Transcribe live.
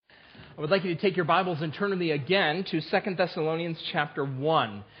I would like you to take your Bibles and turn with me again to 2 Thessalonians chapter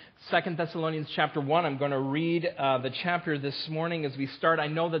 1. 2 Thessalonians chapter 1, I'm going to read the chapter this morning as we start. I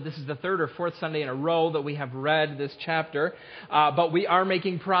know that this is the third or fourth Sunday in a row that we have read this chapter, but we are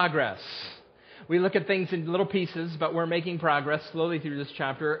making progress. We look at things in little pieces, but we're making progress slowly through this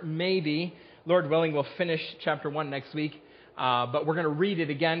chapter. Maybe, Lord willing, we'll finish chapter 1 next week, but we're going to read it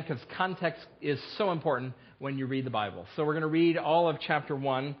again because context is so important when you read the Bible. So we're going to read all of chapter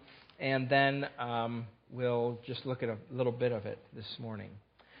 1. And then we'll just look at a little bit of it this morning.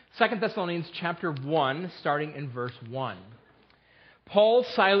 2 Thessalonians chapter 1, starting in verse 1. Paul,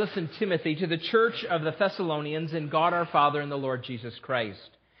 Silas, and Timothy to the church of the Thessalonians in God our Father and the Lord Jesus Christ.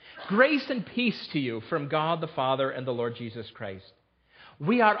 Grace and peace to you from God the Father and the Lord Jesus Christ.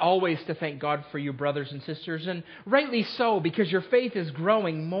 We ought always to thank God for you, brothers and sisters, and rightly so, because your faith is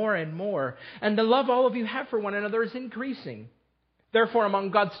growing more and more, and the love all of you have for one another is increasing. Therefore,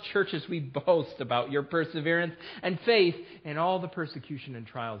 among God's churches, we boast about your perseverance and faith in all the persecution and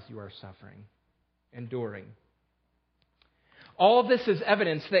trials you are enduring. All this is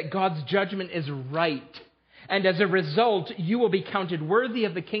evidence that God's judgment is right. And as a result, you will be counted worthy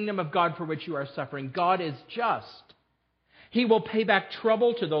of the kingdom of God for which you are suffering. God is just. He will pay back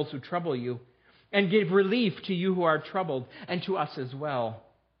trouble to those who trouble you and give relief to you who are troubled and to us as well.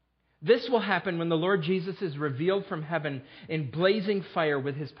 This will happen when the Lord Jesus is revealed from heaven in blazing fire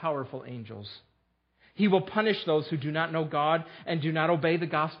with his powerful angels. He will punish those who do not know God and do not obey the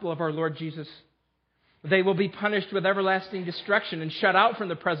gospel of our Lord Jesus. They will be punished with everlasting destruction and shut out from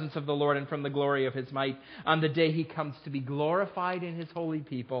the presence of the Lord and from the glory of his might on the day he comes to be glorified in his holy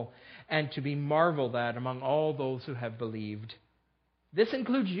people and to be marveled at among all those who have believed. This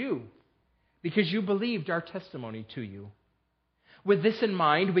includes you, because you believed our testimony to you. With this in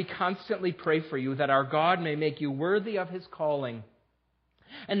mind, we constantly pray for you that our God may make you worthy of his calling,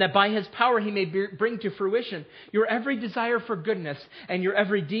 and that by his power he may bring to fruition your every desire for goodness and your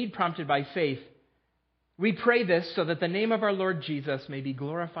every deed prompted by faith. We pray this so that the name of our Lord Jesus may be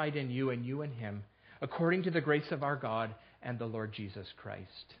glorified in you and you in him, according to the grace of our God and the Lord Jesus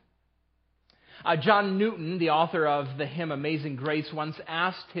Christ. John Newton, the author of the hymn Amazing Grace, once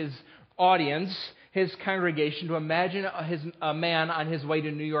asked his audience, his congregation, to imagine a man on his way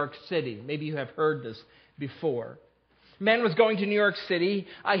to New York City. Maybe you have heard this before. A man was going to New York City.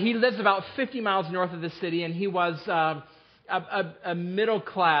 He lives about 50 miles north of the city, and he was a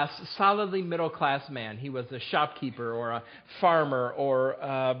middle-class, solidly middle-class man. He was a shopkeeper or a farmer or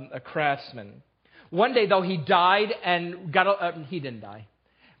a craftsman. One day, though, he died and he didn't die.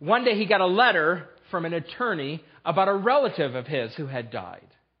 One day he got a letter from an attorney about a relative of his who had died.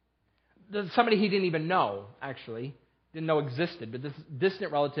 Somebody he didn't even know, actually, didn't know existed, but this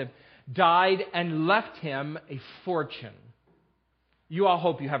distant relative died and left him a fortune. You all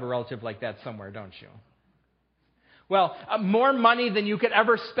hope you have a relative like that somewhere, don't you? Well, more money than you could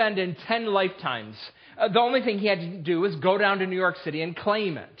ever spend in 10 lifetimes. The only thing he had to do was go down to New York City and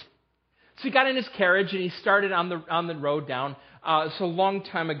claim it. So he got in his carriage and he started on the road down. So a long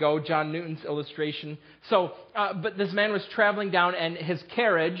time ago, John Newton's illustration. But this man was traveling down, and his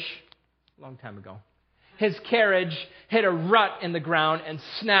carriage, long time ago, his carriage hit a rut in the ground and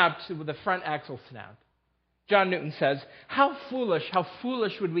snapped, with the front axle snapped. John Newton says, how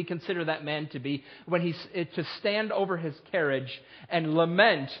foolish would we consider that man to be when to stand over his carriage and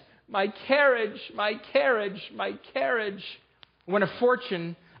lament, my carriage, my carriage, my carriage, when a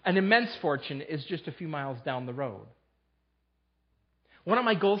fortune, an immense fortune, is just a few miles down the road. One of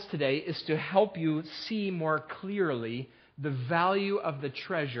my goals today is to help you see more clearly the value of the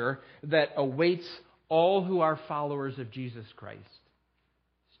treasure that awaits all who are followers of Jesus Christ.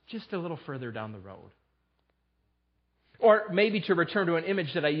 Just a little further down the road. Or maybe to return to an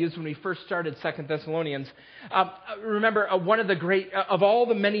image that I used when we first started 2 Thessalonians. Remember, one of the great, of all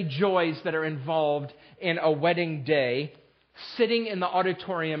the many joys that are involved in a wedding day, sitting in the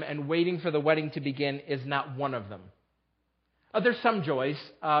auditorium and waiting for the wedding to begin is not one of them. There's some joys.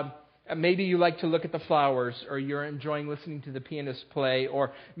 Maybe you like to look at the flowers, or you're enjoying listening to the pianist play,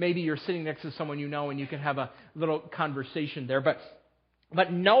 or maybe you're sitting next to someone you know and you can have a little conversation there.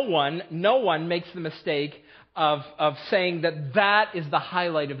 But no one makes the mistake of saying that is the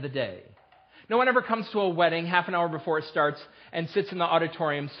highlight of the day. No one ever comes to a wedding half an hour before it starts and sits in the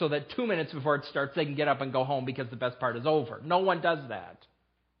auditorium so that 2 minutes before it starts they can get up and go home because the best part is over. No one does that.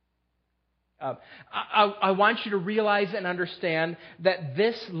 I want you to realize and understand that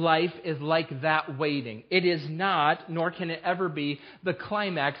this life is like that waiting. It is not, nor can it ever be, the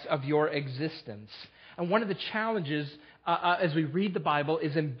climax of your existence. And one of the challenges as we read the Bible,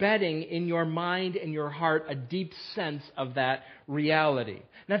 is embedding in your mind and your heart a deep sense of that reality.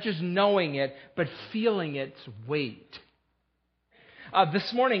 Not just knowing it, but feeling its weight.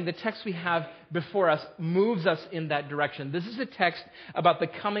 This morning, the text we have before us moves us in that direction. This is a text about the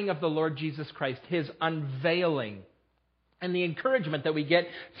coming of the Lord Jesus Christ, His unveiling, and the encouragement that we get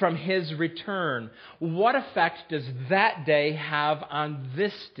from His return. What effect does that day have on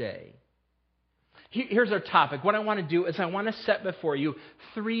this day? Here's our topic. What I want to do is I want to set before you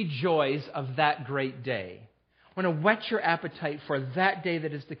 3 joys of that great day. I want to whet your appetite for that day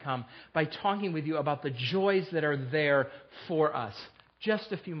that is to come by talking with you about the joys that are there for us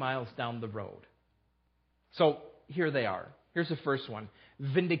just a few miles down the road. So here they are. Here's the first one.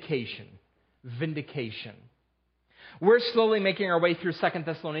 Vindication. Vindication. We're slowly making our way through 2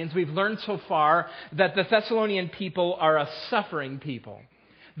 Thessalonians. We've learned so far that the Thessalonian people are a suffering people.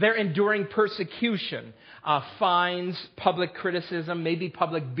 They're enduring persecution, fines, public criticism, maybe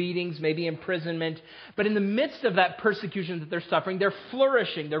public beatings, maybe imprisonment. But in the midst of that persecution that they're suffering, they're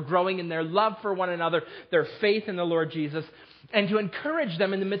flourishing. They're growing in their love for one another, their faith in the Lord Jesus. And to encourage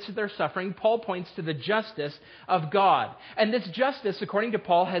them in the midst of their suffering, Paul points to the justice of God. And this justice, according to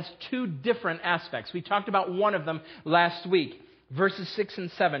Paul, has 2 different aspects. We talked about one of them last week. Verses 6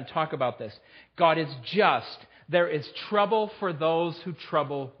 and 7 talk about this. God is just. There is trouble for those who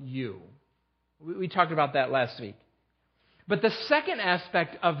trouble you. We talked about that last week. But the second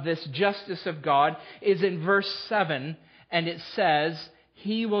aspect of this justice of God is in verse 7, and it says,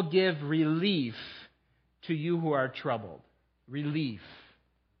 He will give relief to you who are troubled. Relief.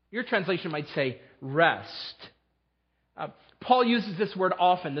 Your translation might say rest. Paul uses this word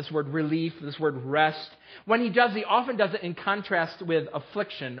often, this word relief, this word rest. When he often does it in contrast with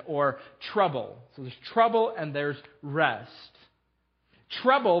affliction or trouble. So there's trouble and there's rest.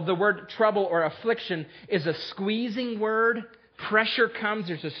 Trouble, the word trouble or affliction, is a squeezing word. Pressure comes,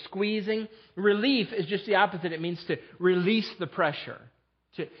 there's a squeezing. Relief is just the opposite. It means to release the pressure.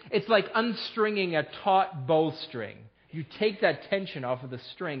 It's like unstringing a taut bowstring. You take that tension off of the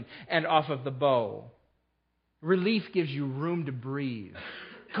string and off of the bow. Relief gives you room to breathe.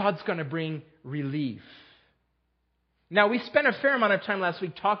 God's going to bring relief. Now, we spent a fair amount of time last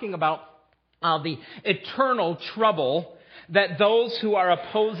week talking about the eternal trouble that those who are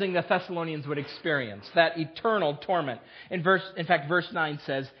opposing the Thessalonians would experience, that eternal torment. In fact, verse 9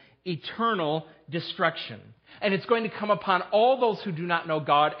 says, eternal destruction. And it's going to come upon all those who do not know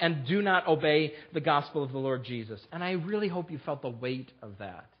God and do not obey the gospel of the Lord Jesus. And I really hope you felt the weight of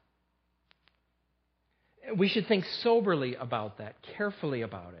that. We should think soberly about that, carefully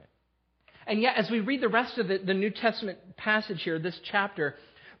about it. And yet, as we read the rest of the New Testament passage here, this chapter,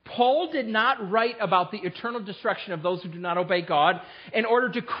 Paul did not write about the eternal destruction of those who do not obey God in order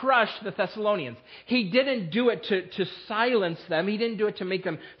to crush the Thessalonians. He didn't do it to silence them. He didn't do it to make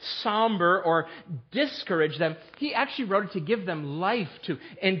them somber or discourage them. He actually wrote it to give them life, to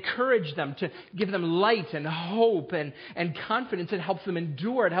encourage them, to give them light and hope and confidence. It helps them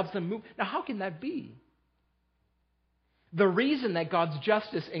endure. It helps them move. Now, how can that be? The reason that God's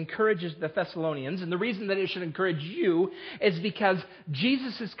justice encourages the Thessalonians, and the reason that it should encourage you, is because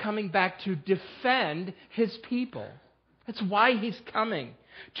Jesus is coming back to defend His people. That's why He's coming,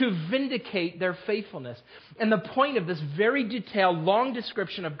 to vindicate their faithfulness. And the point of this very detailed, long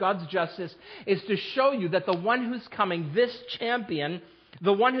description of God's justice is to show you that the one who's coming, this champion,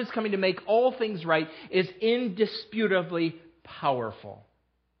 the one who's coming to make all things right, is indisputably powerful.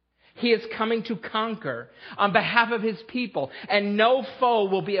 He is coming to conquer on behalf of His people, and no foe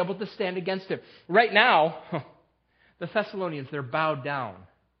will be able to stand against Him. Right now, the Thessalonians, they're bowed down.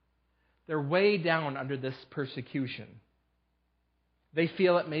 They're way down under this persecution. They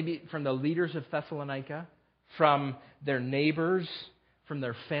feel it maybe from the leaders of Thessalonica, from their neighbors, from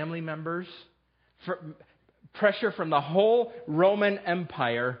their family members. Pressure from the whole Roman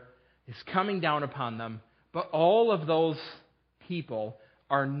Empire is coming down upon them, but all of those people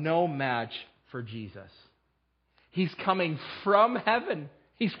are no match for Jesus. He's coming from heaven.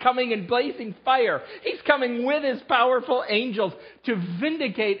 He's coming in blazing fire. He's coming with His powerful angels to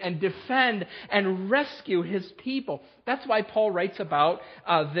vindicate and defend and rescue His people. That's why Paul writes about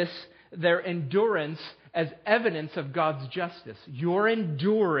their endurance as evidence of God's justice. You're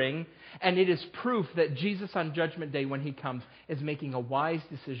enduring, and it is proof that Jesus on Judgment Day, when He comes, is making a wise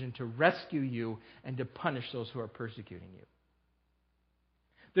decision to rescue you and to punish those who are persecuting you.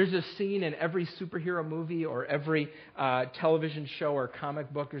 There's a scene in every superhero movie or every television show or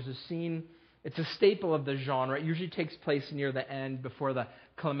comic book. There's a scene, it's a staple of the genre. It usually takes place near the end before the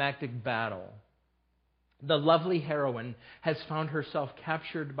climactic battle. The lovely heroine has found herself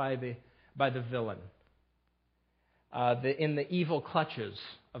captured by the villain. in the evil clutches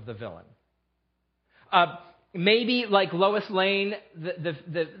of the villain. Maybe like Lois Lane,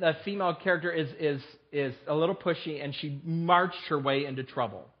 the female character is a little pushy and she marched her way into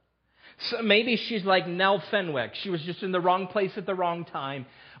trouble. So maybe she's like Nell Fenwick. She was just in the wrong place at the wrong time.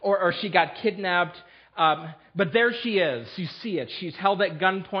 Or she got kidnapped. But there she is. You see it. She's held at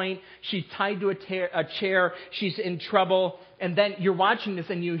gunpoint. She's tied to a chair. She's in trouble. And then you're watching this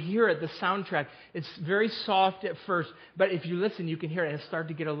and you hear it, the soundtrack. It's very soft at first. But if you listen, you can hear it. And it starts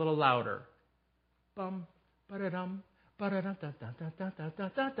to get a little louder. Bum, ba-da-dum. And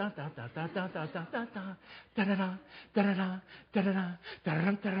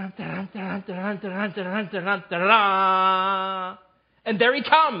there he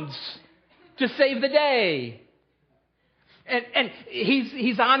comes to save the day. And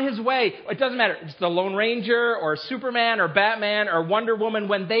he's on his way. It doesn't matter. It's the Lone Ranger or Superman or Batman or Wonder Woman.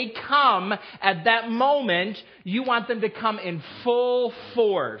 When they come at that moment, you want them to come in full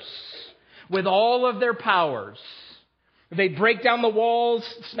force with all of their powers. They break down the walls,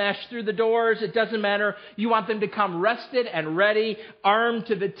 smash through the doors. It doesn't matter. You want them to come rested and ready, armed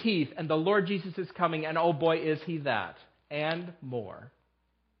to the teeth. And the Lord Jesus is coming, and oh boy, is he that. And more.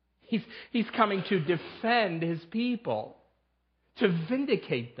 He's coming to defend his people, to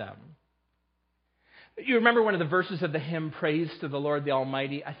vindicate them. You remember one of the verses of the hymn, Praise to the Lord the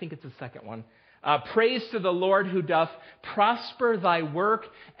Almighty? I think it's the second one. Praise to the Lord who doth prosper thy work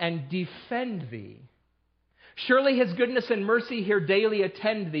and defend thee. Surely his goodness and mercy here daily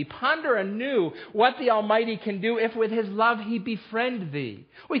attend thee. Ponder anew what the Almighty can do if with his love he befriend thee.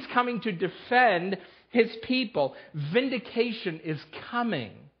 Well, he's coming to defend his people. Vindication is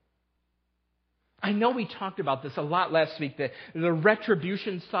coming. I know we talked about this a lot last week, the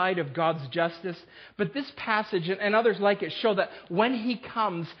retribution side of God's justice. But this passage and others like it show that when he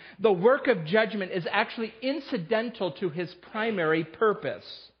comes, the work of judgment is actually incidental to his primary purpose.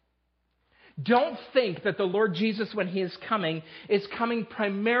 Don't think that the Lord Jesus, when he is coming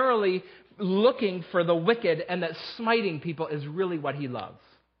primarily looking for the wicked and that smiting people is really what he loves.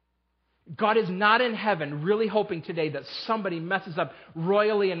 God is not in heaven really hoping today that somebody messes up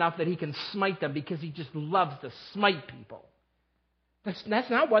royally enough that he can smite them because he just loves to smite people. That's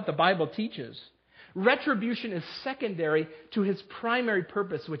not what the Bible teaches. Retribution is secondary to his primary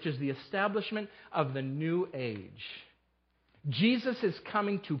purpose, which is the establishment of the new age. Jesus is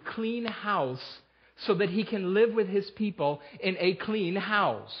coming to clean house so that he can live with his people in a clean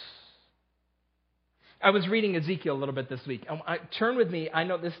house. I was reading Ezekiel a little bit this week. Turn with me. I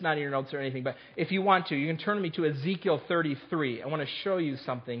know this is not in your notes or anything, but if you want to, you can turn me to Ezekiel 33. I want to show you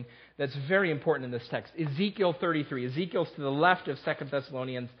something that's very important in this text. Ezekiel 33. Ezekiel's to the left of 2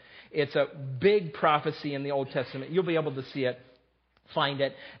 Thessalonians. It's a big prophecy in the Old Testament. You'll be able to see it, find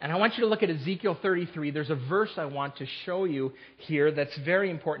it. And I want you to look at Ezekiel 33. There's a verse I want to show you here that's very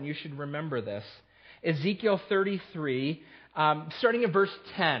important. You should remember this. Ezekiel 33, starting at verse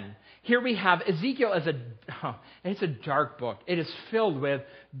 10. Here we have Ezekiel as it's a dark book. It is filled with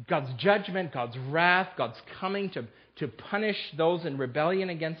God's judgment, God's wrath, God's coming to punish those in rebellion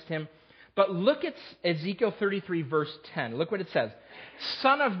against him. But look at Ezekiel 33, verse 10. Look what it says.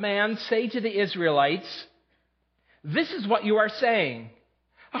 Son of man, say to the Israelites, this is what you are saying.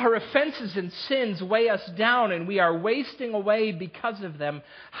 Our offenses and sins weigh us down, and we are wasting away because of them.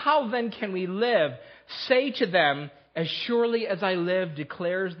 How then can we live? Say to them, as surely as I live,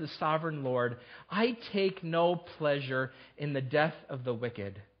 declares the sovereign Lord, I take no pleasure in the death of the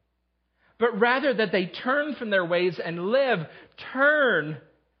wicked, but rather that they turn from their ways and live. Turn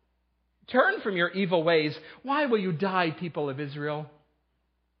from your evil ways. Why will you die, people of Israel?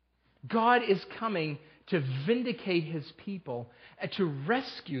 God is coming to vindicate his people and to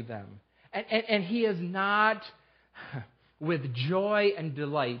rescue them. And he is not, with joy and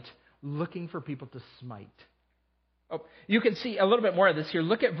delight, looking for people to smite. Oh, you can see a little bit more of this here.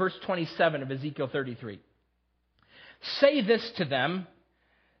 Look at verse 27 of Ezekiel 33. Say this to them,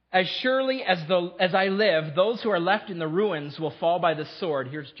 as surely as I live, those who are left in the ruins will fall by the sword.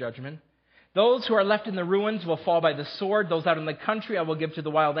 Here's judgment. Those who are left in the ruins will fall by the sword. Those out in the country I will give to the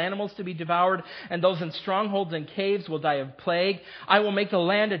wild animals to be devoured. And those in strongholds and caves will die of plague. I will make the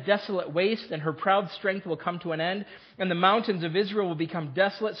land a desolate waste, and her proud strength will come to an end. And the mountains of Israel will become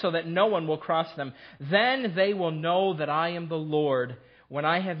desolate, so that no one will cross them. Then they will know that I am the Lord, when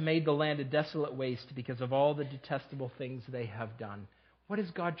I have made the land a desolate waste because of all the detestable things they have done. What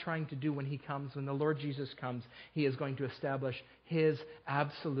is God trying to do when he comes? When the Lord Jesus comes, he is going to establish his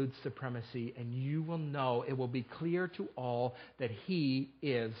absolute supremacy, and you will know, it will be clear to all that he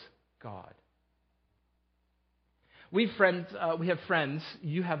is God. We have friends,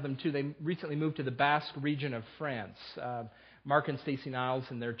 you have them too. They recently moved to the Basque region of France. Mark and Stacy Niles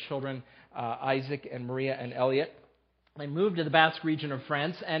and their children, Isaac and Maria and Elliot. They moved to the Basque region of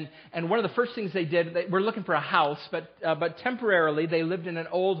France, and one of the first things they did, they were looking for a house, but temporarily they lived in an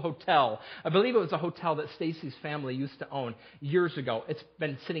old hotel. I believe it was a hotel that Stacy's family used to own years ago. It's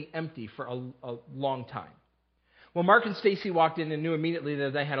been sitting empty for a long time. Well, Mark and Stacy walked in and knew immediately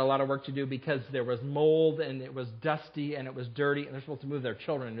that they had a lot of work to do because there was mold and it was dusty and it was dirty, and they're supposed to move their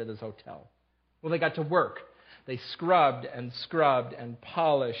children into this hotel. Well, they got to work. They scrubbed and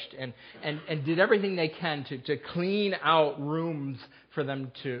polished and did everything they can to clean out rooms for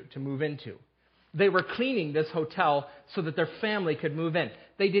them to move into. They were cleaning this hotel so that their family could move in.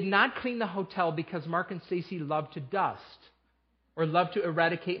 They did not clean the hotel because Mark and Stacy loved to dust or loved to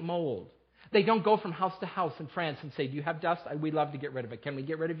eradicate mold. They don't go from house to house in France and say, do you have dust? We'd love to get rid of it. Can we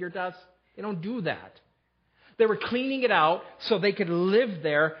get rid of your dust? They don't do that. They were cleaning it out so they could live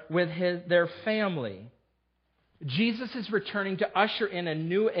there with their family. Jesus is returning to usher in a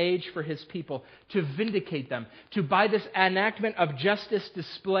new age for his people, to vindicate them, to by this enactment of justice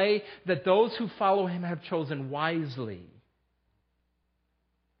display that those who follow him have chosen wisely.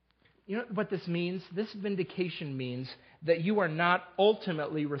 You know what this means? This vindication means that you are not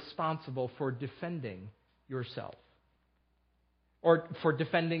ultimately responsible for defending yourself or for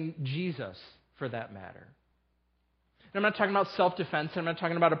defending Jesus, for that matter. And I'm not talking about self-defense. I'm not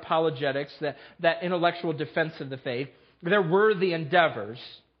talking about apologetics, that intellectual defense of the faith. They're worthy endeavors.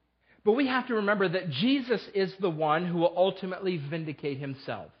 But we have to remember that Jesus is the one who will ultimately vindicate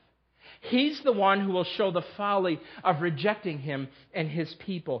himself. He's the one who will show the folly of rejecting him and his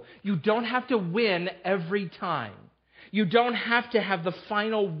people. You don't have to win every time. You don't have to have the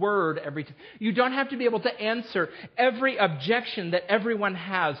final word every time. You don't have to be able to answer every objection that everyone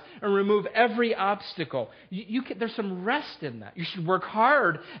has and remove every obstacle. There's some rest in that. You should work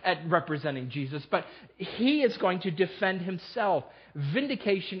hard at representing Jesus, but he is going to defend himself.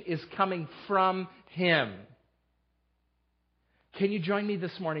 Vindication is coming from him. Can you join me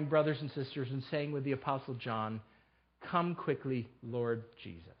this morning, brothers and sisters, in saying with the Apostle John, "Come quickly, Lord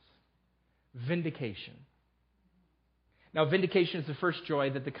Jesus." Vindication. Now, vindication is the first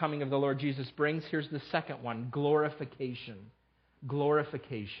joy that the coming of the Lord Jesus brings. Here's the second one, glorification.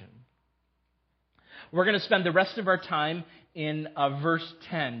 Glorification. We're going to spend the rest of our time in verse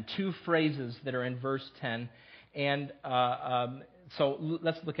 10, two phrases that are in verse 10. And so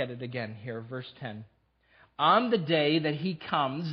let's look at it again here, verse 10. On the day that he comes,